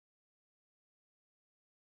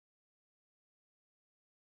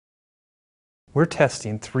We're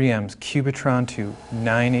testing 3M's Cubitron 2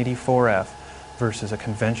 984F versus a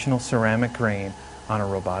conventional ceramic grain on a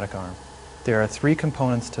robotic arm. There are three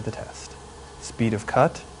components to the test: speed of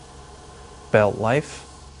cut, belt life,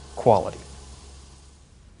 quality.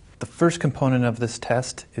 The first component of this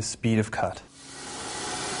test is speed of cut.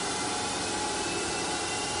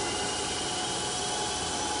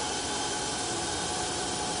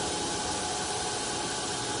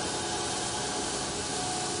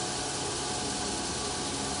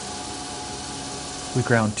 We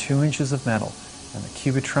ground 2 inches of metal, and the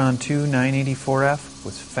Cubitron 2 984F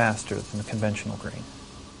was faster than the conventional grain.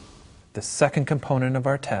 The second component of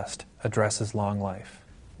our test addresses long life.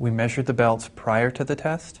 We measured the belts prior to the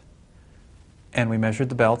test, and we measured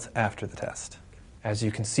the belts after the test. As you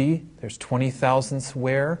can see, there's 20 thousandths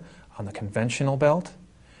wear on the conventional belt,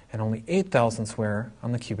 and only 8 thousandths wear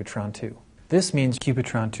on the Cubitron 2. This means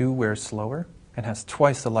Cubitron 2 wears slower and has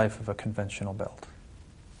twice the life of a conventional belt.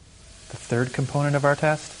 The third component of our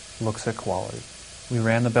test looks at quality. We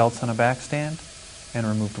ran the belts on a back stand and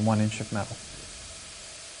removed 1 inch of metal.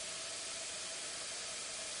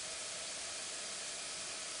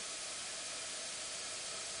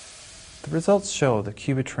 The results show the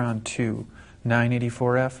Cubitron 2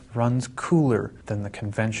 984F runs cooler than the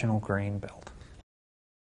conventional grain belt.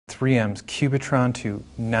 3M's Cubitron 2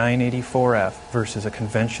 984F versus a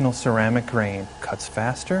conventional ceramic grain cuts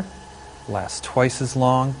faster, lasts twice as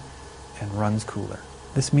long, and runs cooler.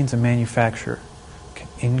 This means a manufacturer can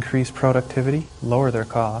increase productivity, lower their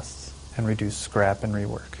costs, and reduce scrap and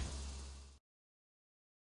rework.